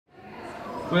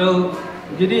Well,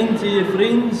 good evening to you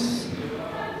friends,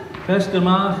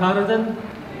 Feskerma, Harridan.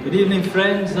 Good evening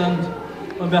friends, and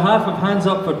on behalf of Hands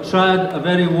Up for Trad, a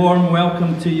very warm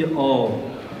welcome to you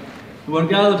all. We're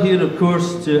gathered here, of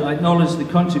course, to acknowledge the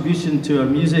contribution to our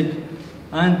music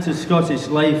and to Scottish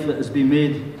life that has been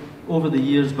made over the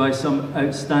years by some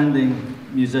outstanding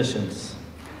musicians.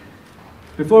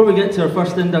 Before we get to our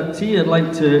first inductee, I'd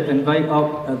like to invite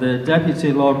up the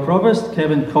Deputy Lord Provost,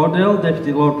 Kevin Cordell,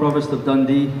 Deputy Lord Provost of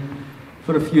Dundee,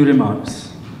 for a few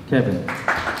remarks. Kevin.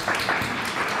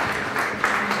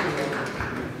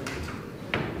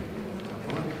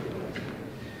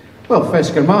 Wel,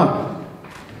 Feskerma.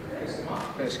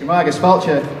 Feskerma agus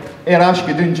falcha ash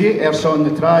gadunji son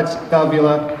the trads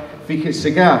davila fiche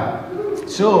cigar.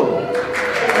 So,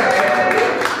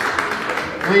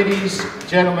 ladies,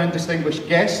 gentlemen, distinguished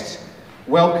guests,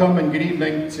 welcome and good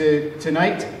evening to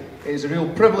tonight. It is a real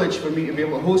privilege for me to be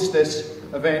able to host this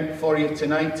event for you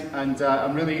tonight, and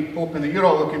I'm really hoping that you're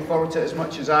all looking forward to it as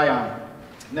much as I am.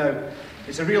 Now,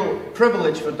 it's a real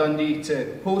privilege for Dundee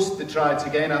to host the Trads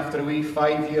again after a wee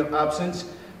 5-year absence,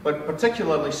 but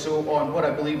particularly so on what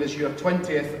I believe is your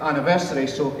 20th anniversary,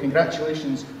 so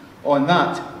congratulations on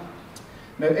that.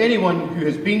 Now, anyone who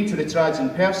has been to the Trads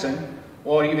in person,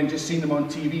 or even just seen them on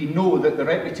TV, know that the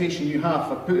reputation you have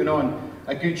for putting on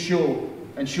a good show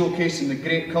and showcasing the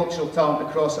great cultural talent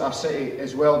across our city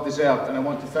is well deserved, and I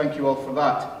want to thank you all for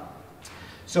that.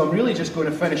 So I'm really just going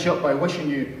to finish up by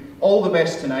wishing you all the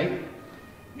best tonight.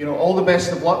 You know, all the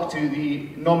best of luck to the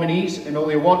nominees in all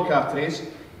the award categories,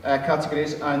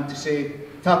 and to say,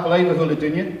 Tapalai Hula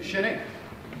Dunya, Shinny.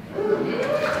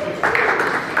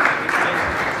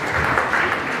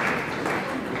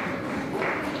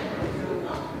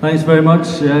 Thanks very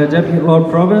much, Deputy Lord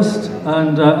Provost.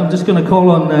 And I'm just going to call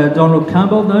on Donald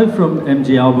Campbell now from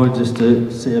MG ALBA just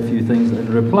to say a few things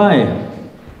in reply.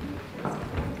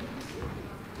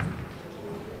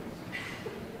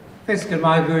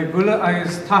 Feskerma Guibula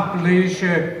agus Tapalai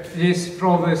Yes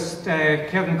Provost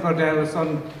Kevin Cordell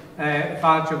on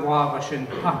Badge of Wavashin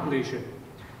Tapalai.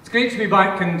 It's great to be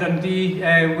back in Dundee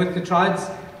with the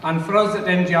Trads, and for us at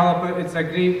MG ALBA it's a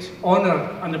great honour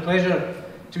and a pleasure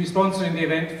to be sponsoring the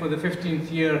event for the 15th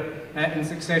year in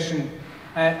succession.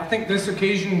 I think this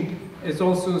occasion is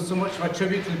also so much of a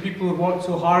tribute to the people who have worked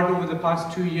so hard over the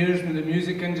past 2 years in the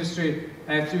music industry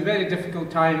through very difficult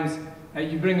times.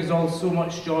 You bring us all so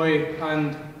much joy,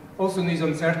 and also in these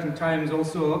uncertain times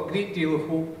also a great deal of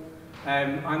hope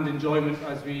and enjoyment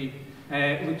as we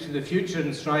look to the future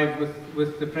and strive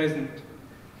with the present.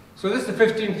 So this is the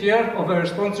 15th year of our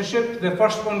sponsorship. The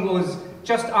first one was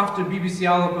just after BBC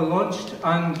ALBA launched,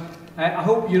 and I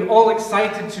hope you're all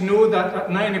excited to know that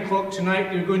at 9 o'clock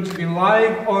tonight you're going to be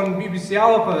live on BBC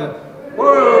ALBA.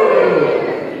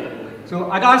 Whoa!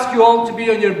 So I'd ask you all to be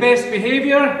on your best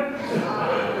behaviour.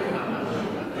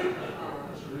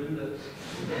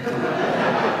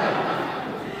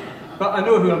 But I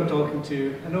know who I'm talking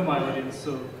to, I know my audience,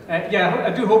 so yeah,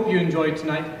 I do hope you enjoyed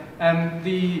tonight.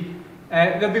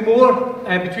 There'll be more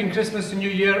between Christmas and New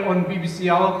Year on BBC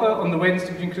ALBA on the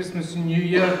Wednesday between Christmas and New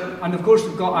Year, and of course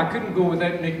I couldn't go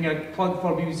without making a plug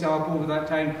for BBC ALBA over that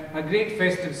time, a great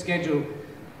festive schedule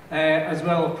as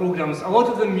well of programmes, a lot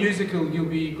of them musical, you'll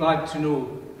be glad to know.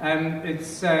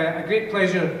 It's a great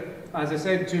pleasure, as I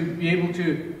said, to be able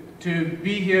to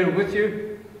be here with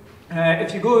you.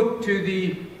 If you go to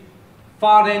the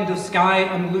far end of Skye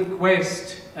and look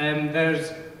west,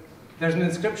 there's an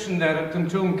inscription there at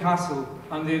Catriona Castle,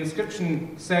 and the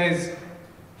inscription says,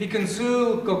 He can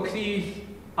sul go crich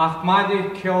ach madi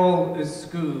ceol is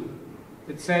school.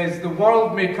 It says, the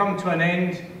world may come to an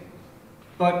end,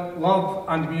 but love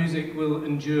and music will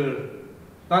endure.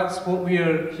 That's what we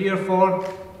are here for.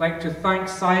 I'd like to thank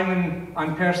Simon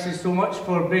and Percy so much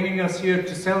for bringing us here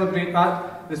to celebrate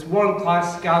this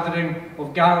world-class gathering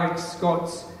of Gaelic,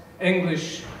 Scots,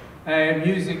 English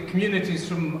music communities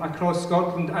from across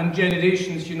Scotland and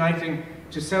generations uniting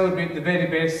to celebrate the very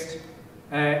best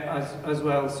as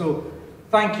well. So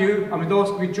thank you. I'm with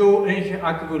Joe Enche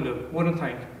Akavula. One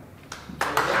time.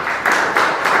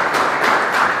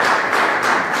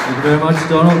 Thank you very much,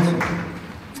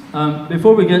 Donald.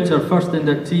 Before we get to our first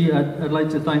inductee, I'd like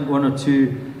to thank one or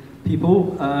two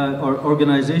people or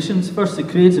organisations. First, the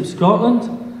Creative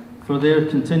Scotland for their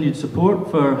continued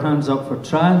support for Hands Up for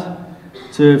Trad,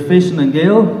 to Fashion and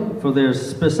Gale for their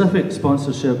specific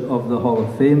sponsorship of the Hall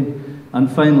of Fame,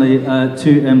 and finally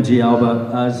to MG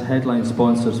ALBA as headline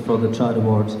sponsors for the Trad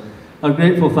Awards. A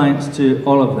grateful thanks to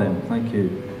all of them. Thank you.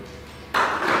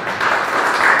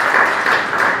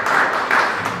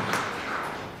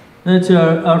 Now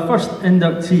to our first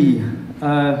inductee.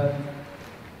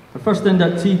 Our first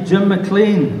inductee, Jim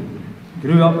Mclean,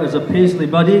 grew up as a Paisley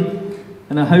buddy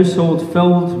in a household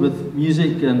filled with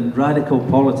music and radical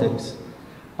politics.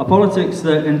 A politics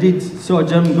that indeed saw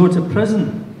Jim go to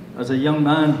prison as a young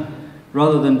man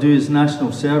rather than do his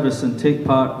national service and take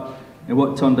part in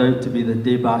what turned out to be the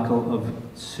debacle of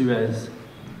Suez.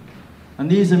 And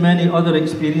these and many other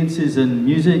experiences in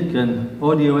music and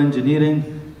audio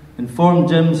engineering informed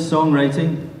Jim's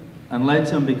songwriting and led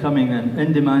to him becoming an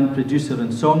in-demand producer and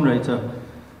songwriter,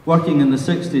 working in the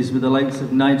 60s with the likes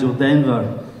of Nigel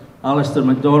Denver, Alistair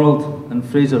MacDonald and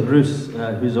Fraser Bruce,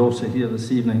 who's also here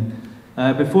this evening,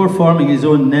 before forming his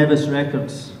own Nevis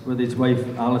Records with his wife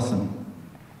Alison.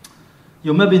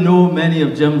 You'll maybe know many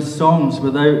of Jim's songs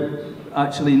without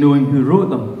actually knowing who wrote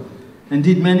them.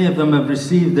 Indeed, many of them have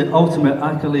received the ultimate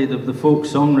accolade of the folk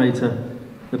songwriter,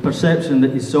 the perception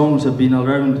that his songs have been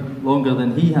around longer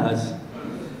than he has.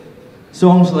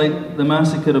 Songs like The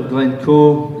Massacre of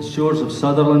Glencoe, The Shores of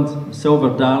Sutherland,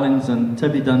 Silver Darlings and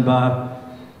Tibby Dunbar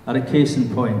are a case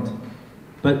in point.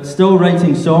 But still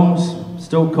writing songs,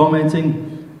 still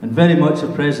commenting, and very much a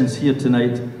presence here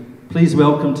tonight, please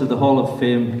welcome to the Hall of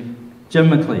Fame, Jim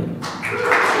Mclean.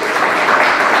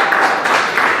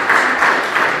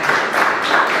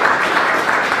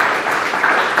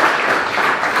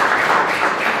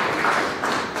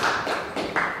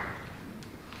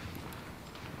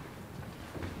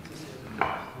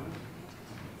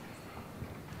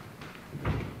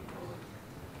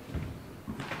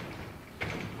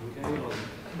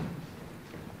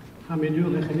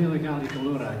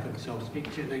 So I'll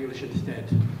speak to you in English instead.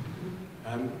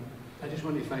 I just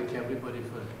want to thank everybody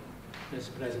for this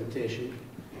presentation.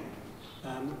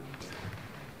 I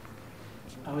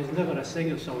was never a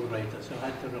singer-songwriter, so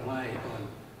I had to rely on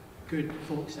good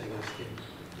folk singers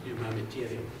to do my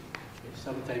material, which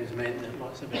sometimes meant that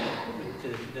lots of it went to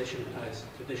the tradition as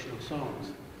traditional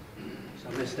songs. So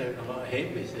I missed out on a lot of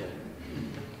hate-mates there.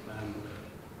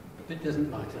 But it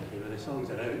doesn't matter, the songs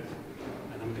are out.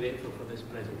 And I'm grateful for this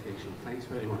presentation. Thanks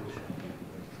very much.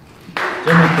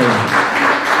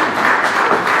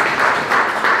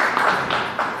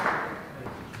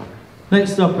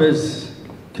 Next up is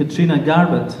Catriona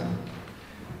Garbutt.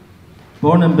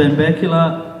 Born in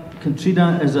Benbecula,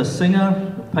 Catriona is a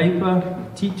singer, a piper,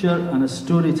 a teacher and a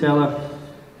storyteller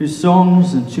whose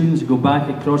songs and tunes go back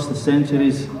across the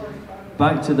centuries,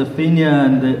 back to the Fenia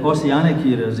and the Oceanic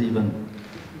eras even.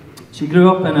 She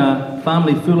grew up in a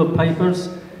family full of pipers,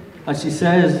 as she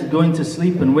says, going to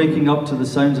sleep and waking up to the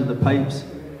sounds of the pipes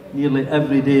nearly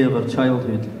every day of her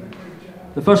childhood.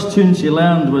 The first tune she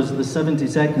learned was the 70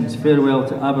 Seconds Farewell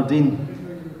to Aberdeen,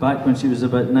 back when she was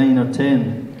about 9 or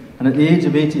 10, and at the age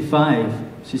of 85,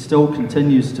 she still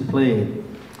continues to play.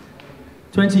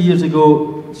 20 years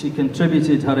ago, she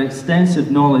contributed her extensive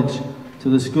knowledge to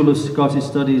the School of Scottish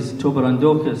Studies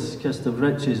Toberandocus Kist of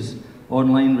Riches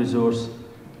online resource,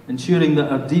 ensuring that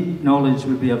her deep knowledge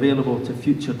would be available to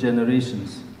future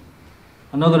generations.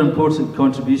 Another important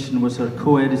contribution was her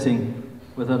co-editing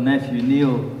with her nephew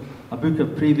Neil, a book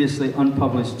of previously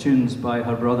unpublished tunes by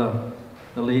her brother,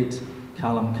 the late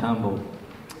Callum Campbell.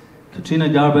 Catriona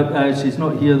Garbutt, she's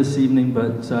not here this evening,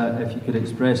 but if you could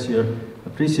express your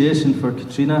appreciation for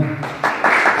Catriona.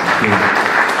 Thank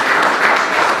you.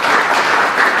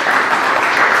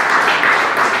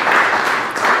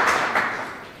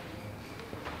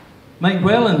 Mike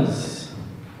Whellans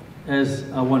is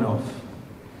a one-off.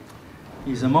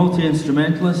 He's a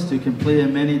multi-instrumentalist who can play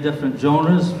in many different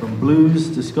genres, from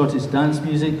blues to Scottish dance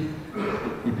music.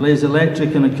 He plays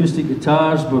electric and acoustic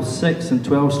guitars, both 6 and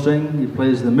 12 string. He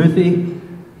plays the muthi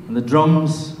and the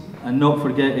drums, and not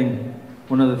forgetting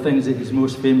one of the things that he's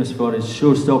most famous for is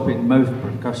show-stopping mouth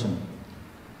percussion.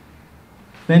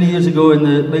 Many years ago in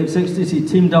the late 60s, he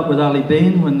teamed up with Ali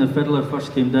Bain when the fiddler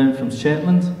first came down from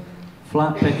Shetland,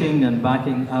 flat picking and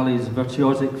backing Ali's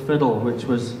virtuosic fiddle, which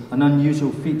was an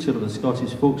unusual feature of the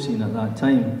Scottish folk scene at that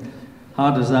time,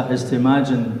 hard as that is to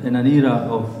imagine in an era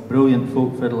of brilliant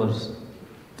folk fiddlers.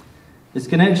 His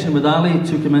connection with Ali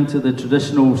took him into the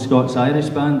traditional Scots-Irish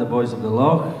band, the Boys of the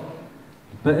Loch,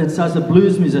 but it's as a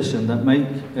blues musician that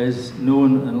Mike is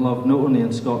known and loved not only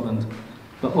in Scotland,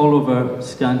 but all over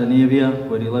Scandinavia,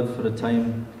 where he lived for a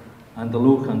time, and the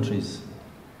Low Countries.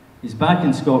 He's back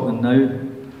in Scotland now,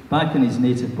 back in his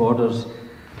native borders,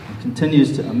 and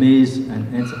continues to amaze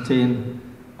and entertain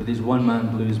with his one-man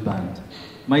blues band.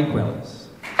 Mike Whellans.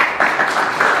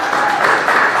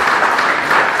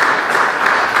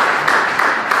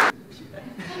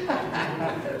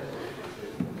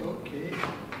 Okay.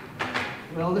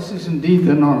 Well, this is indeed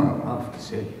an honour, I have to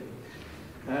say.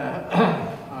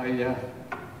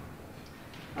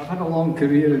 I've had a long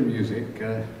career in music.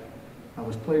 I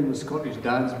was playing with Scottish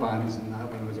dance bands and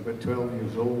that when I was about 12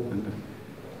 years old, and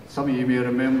some of you may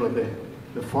remember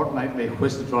the fortnightly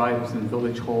whist drives in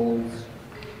village halls,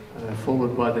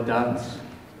 followed by the dance,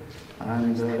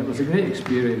 and it was a great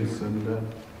experience, and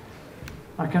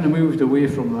I kind of moved away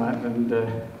from that and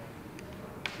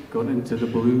got into the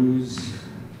blues,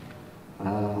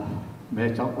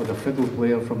 met up with a fiddle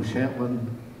player from Shetland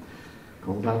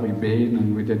called Ali Bain,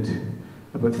 and we did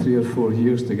about 3 or 4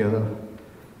 years together,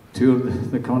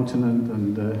 toured the continent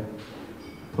and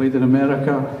played in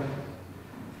America.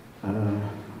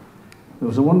 There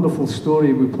was a wonderful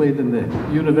story. We played in the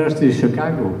University of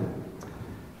Chicago,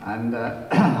 and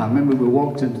I remember we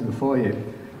walked into the foyer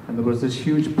and there was this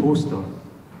huge poster,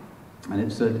 and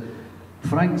it said,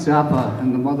 Frank Zappa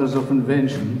and the Mothers of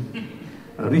Invention,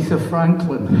 Aretha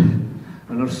Franklin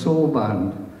and her soul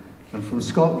band, and from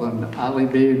Scotland, Ali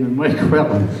Bain and Mike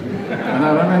Whellans. And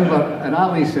I remember, and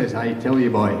Ali says, I tell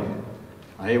you boy,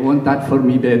 I want that for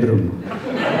me bedroom.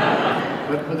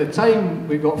 But by the time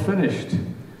we got finished,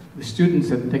 the students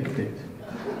had nicked it.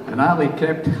 And Ali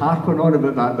kept harping on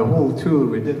about that the whole tour.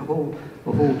 We did a whole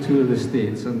tour of the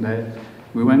States, and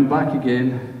we went back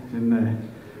again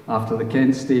after the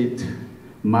Kent State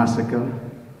massacre,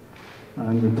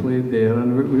 and we played there,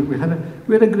 and we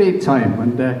had a great time.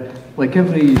 And like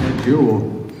every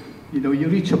duo, you know, you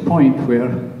reach a point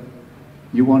where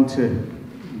you want to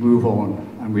move on,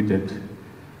 and we did.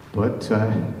 But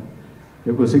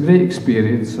it was a great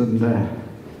experience, and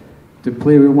to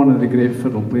play with one of the great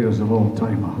fiddle players of all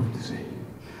time, I have to say.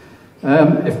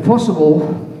 If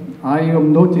possible, I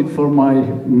am noted for my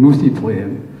mouthy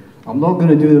playing. I'm not going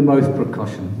to do the mouth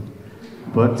percussion,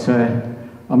 but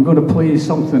I'm going to play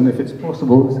something if it's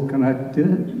possible. Can I do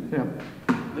it? Yeah.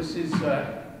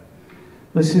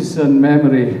 This is in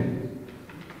memory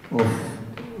of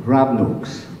Rab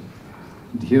Noakes,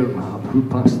 dear Rab, who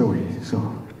passed away. So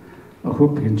I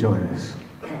hope you enjoy this.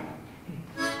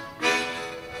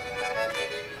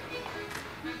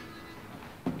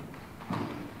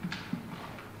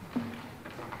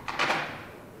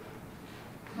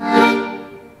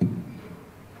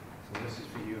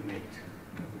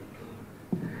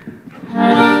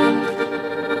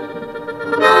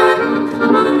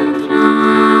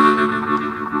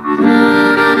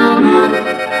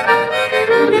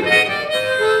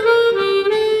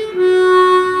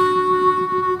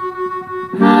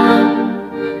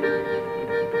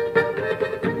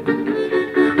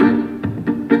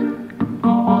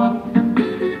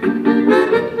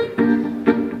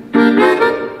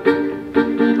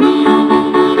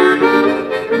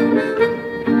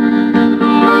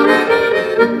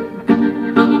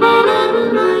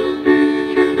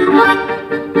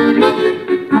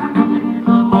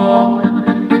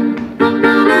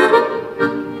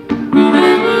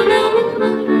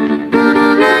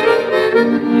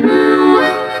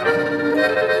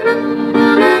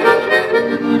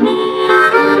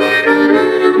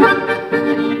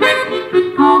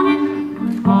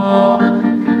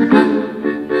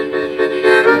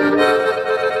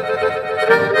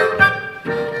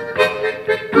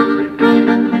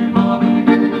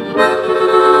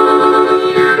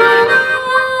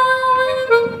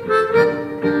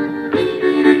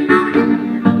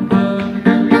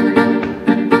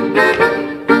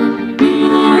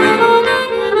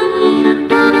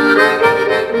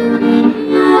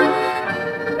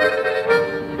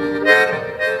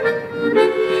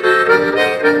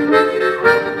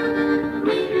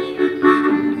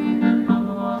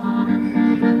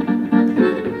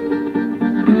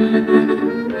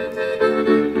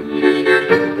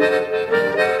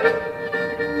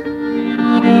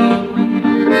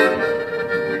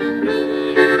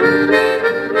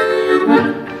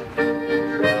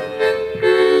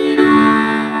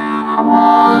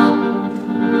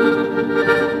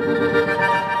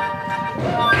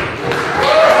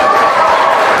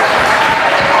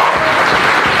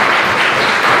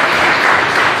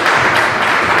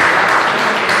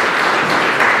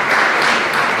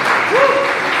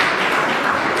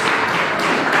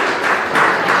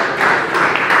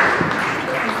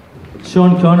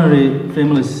 Sean Connery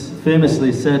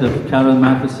famously said of Karen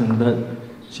Matheson that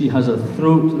she has a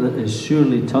throat that is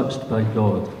surely touched by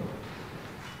God.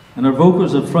 And her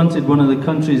vocals have fronted one of the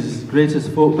country's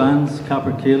greatest folk bands,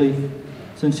 Capercaillie,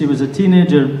 since she was a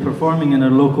teenager performing in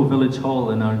her local village hall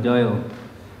in Argyll.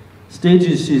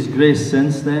 Stages she's graced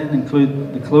since then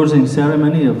include the closing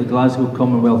ceremony of the Glasgow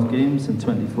Commonwealth Games in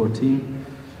 2014,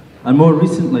 and more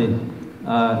recently,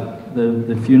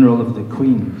 the funeral of the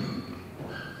Queen.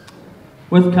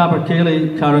 With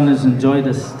Capercaillie, Karen has enjoyed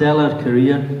a stellar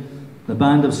career. The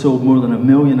band have sold more than 1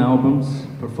 million albums,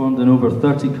 performed in over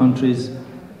 30 countries,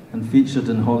 and featured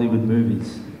in Hollywood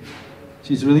movies.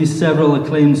 She's released several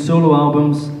acclaimed solo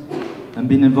albums and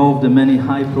been involved in many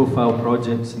high-profile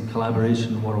projects in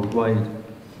collaboration worldwide,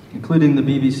 including the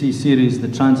BBC series The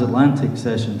Transatlantic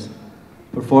Sessions,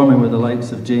 performing with the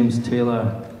likes of James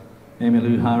Taylor,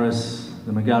 Emmylou Harris,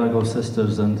 the McGarrigle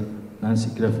sisters and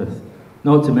Nancy Griffith,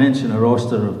 not to mention a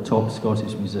roster of top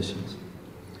Scottish musicians.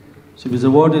 She was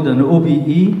awarded an OBE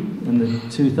in the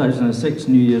 2006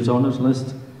 New Year's Honours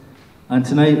List, and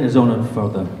tonight is honoured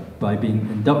further by being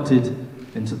inducted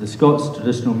into the Scots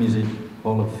Traditional Music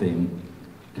Hall of Fame.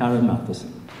 Karen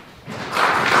Matheson.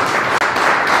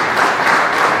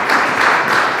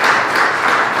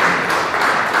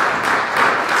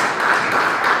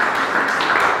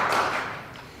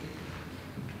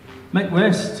 Mick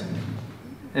West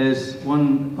is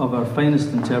one of our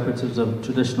finest interpreters of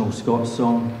traditional Scots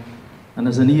song and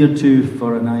has an ear too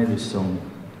for an Irish song.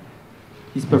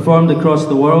 He's performed across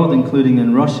the world, including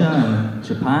in Russia and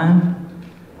Japan,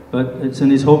 but it's in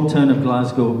his hometown of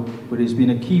Glasgow where he's been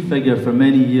a key figure for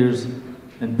many years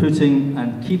in putting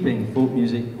and keeping folk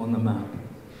music on the map.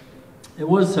 It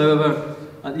was, however,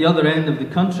 at the other end of the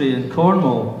country in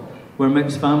Cornwall, where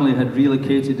Mick's family had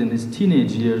relocated in his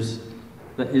teenage years,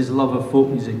 that his love of folk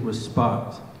music was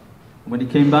sparked. When he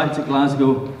came back to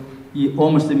Glasgow, he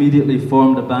almost immediately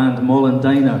formed a band,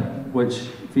 Mollendiner, which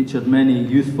featured many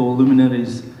youthful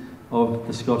luminaries of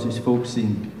the Scottish folk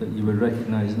scene that you would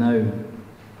recognise now.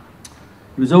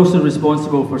 He was also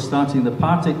responsible for starting the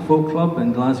Partick Folk Club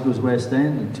in Glasgow's West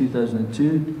End in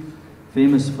 2002,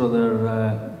 famous for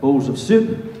their bowls of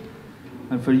soup,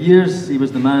 and for years he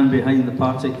was the man behind the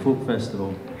Partick Folk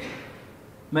Festival.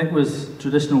 Mick was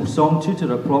traditional song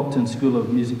tutor at Plockton School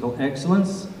of Musical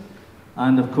Excellence,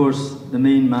 and of course the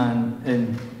main man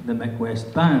in the Mick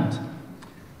West Band.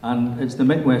 And it's the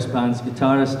Mick West Band's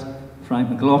guitarist, Frank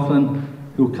McLaughlin,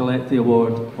 who will collect the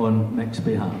award on Mick's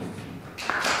behalf.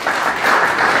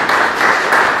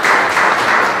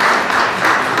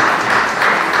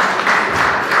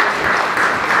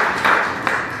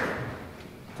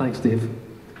 Thanks, Dave.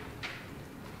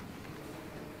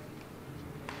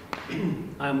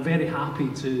 I'm very happy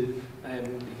to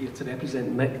be here to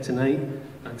represent Mick tonight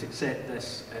and to accept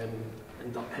this,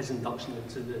 his induction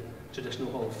into the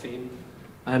Traditional Hall of Fame.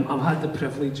 I've had the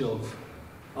privilege of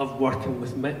working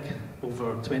with Mick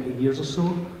over 20 years or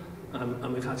so,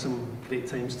 and we've had some great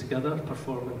times together,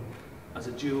 performing as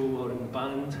a duo or in a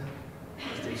band,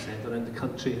 as they said, around the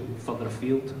country and further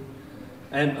afield.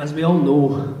 As we all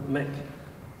know, Mick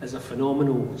is a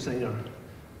phenomenal singer.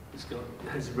 He's got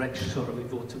his rich, sort of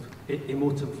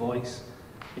emotive voice.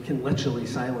 He can literally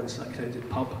silence a crowded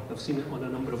pub. I've seen it on a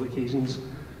number of occasions.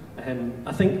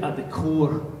 I think at the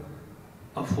core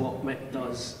of what Mick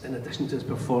does, in addition to his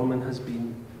performing, has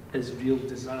been his real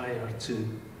desire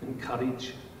to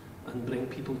encourage and bring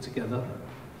people together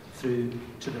through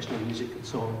traditional music and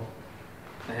song.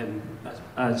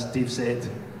 As Dave said,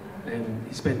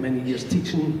 he spent many years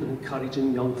teaching and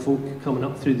encouraging young folk coming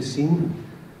up through the scene.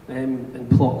 In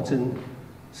Plockton,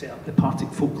 set up the Partick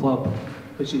Folk Club,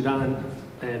 which he ran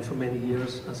for many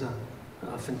years as a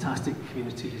fantastic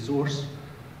community resource.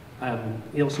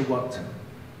 He also worked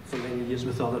for many years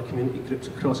with other community groups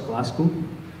across Glasgow.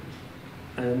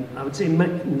 I would say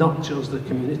Mick nurtures the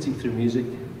community through music,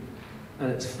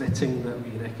 and it's fitting that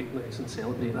we recognise and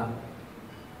celebrate that.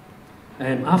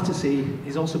 I have to say,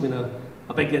 he's also been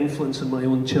a big influence on my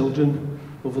own children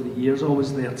over the years,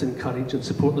 always there to encourage and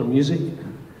support their music,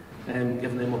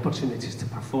 giving them opportunities to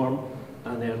perform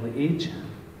at an early age.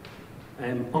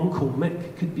 Uncle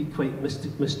Mick could be quite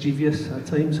mischievous at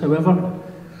times, however.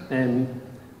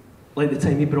 Like the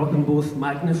time he brought them both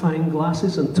magnifying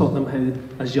glasses and taught them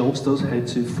how, as youngsters, how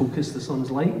to focus the sun's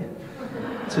light,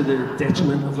 to the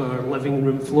detriment of our living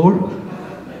room floor.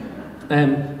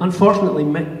 Unfortunately,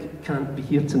 Mick can't be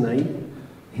here tonight.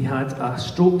 He had a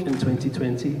stroke in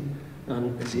 2020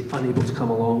 and is unable to come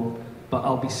along, but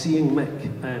I'll be seeing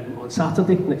Mick on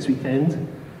Saturday next weekend,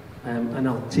 and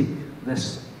I'll take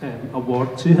this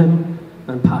award to him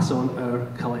and pass on our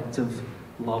collective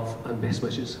love and best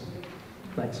wishes.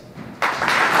 Thanks.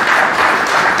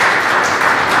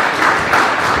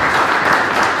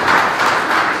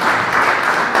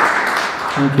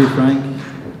 Thank you, Frank.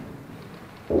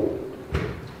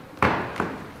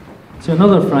 So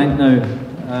another Frank now.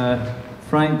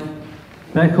 Frank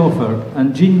Beckhofer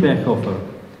and Jean Beckhofer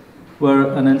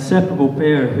were an inseparable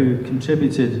pair who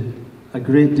contributed a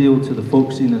great deal to the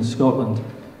folk scene in Scotland,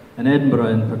 in Edinburgh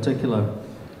in particular.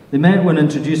 They met when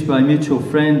introduced by a mutual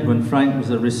friend when Frank was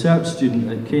a research student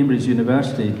at Cambridge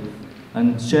University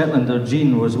and Shetlander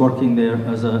Jean was working there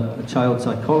as a child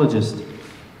psychologist.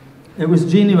 It was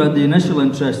Jean who had the initial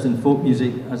interest in folk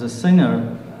music as a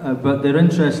singer, but their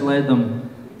interest led them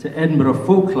to Edinburgh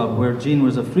Folk Club, where Jean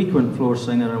was a frequent floor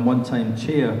singer and one-time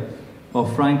chair, while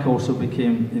Frank also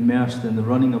became immersed in the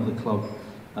running of the club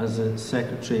as a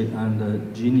secretary and a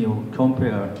genial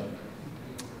compere,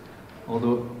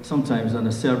 although sometimes an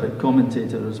acerbic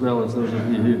commentator as well, as those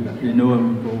of you who know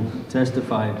him will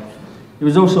testify. He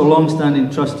was also a long-standing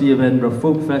trustee of Edinburgh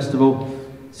Folk Festival,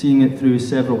 seeing it through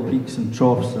several peaks and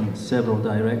troughs and several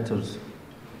directors.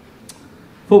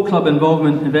 Folk club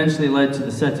involvement eventually led to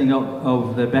the setting up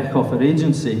of the Beckhofer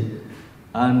Agency,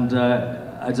 and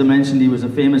as I mentioned, he was a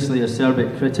famously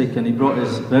acerbic critic, and he brought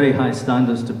his very high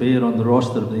standards to bear on the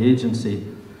roster of the agency,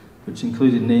 which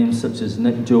included names such as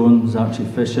Nick Jones, Archie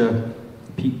Fisher,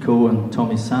 Pete Coe and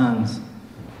Tommy Sands.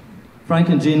 Frank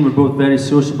and Jean were both very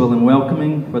sociable and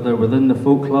welcoming, whether within the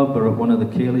folk club or at one of the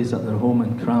ceilidhs at their home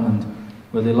in Cramond,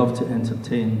 where they loved to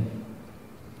entertain.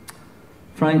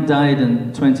 Frank died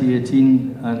in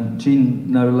 2018, and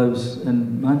Jean now lives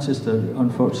in Manchester,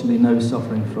 unfortunately now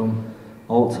suffering from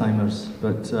Alzheimer's,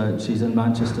 but she's in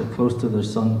Manchester close to their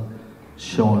son,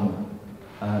 Sean.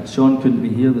 Sean couldn't be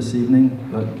here this evening,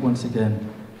 but once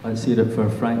again, let's hear it for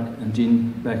Frank and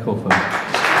Jean Beckhofer.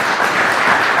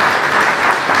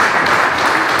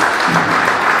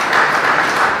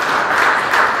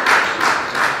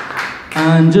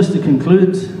 And just to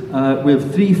conclude, we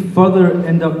have 3 further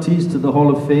inductees to the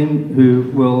Hall of Fame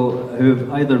who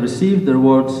have either received their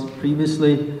awards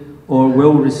previously or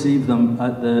will receive them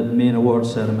at the main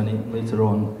awards ceremony later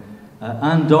on.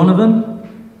 Anne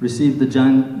Donovan received the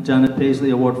Janet Paisley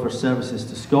Award for Services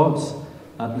to Scots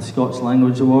at the Scots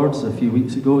Language Awards a few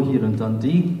weeks ago here in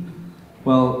Dundee,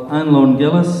 while Anne Lorne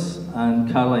Gillis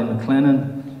and Caroline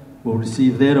McLennan will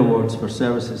receive their awards for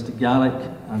services to Gaelic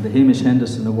and the Hamish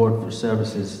Henderson Award for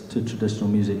services to traditional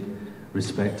music,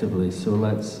 respectively. So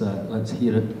let's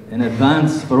hear it in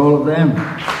advance for all of them.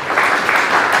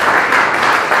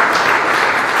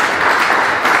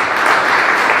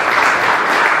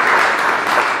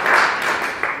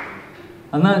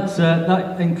 And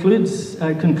that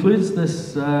concludes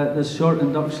this short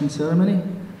induction ceremony.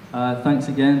 Thanks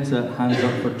again to Hands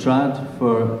Up for Trad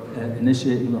for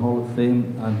initiating the Hall of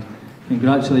Fame, and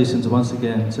congratulations once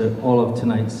again to all of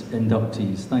tonight's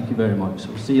inductees. Thank you very much.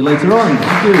 We'll see you later on.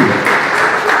 Thank you.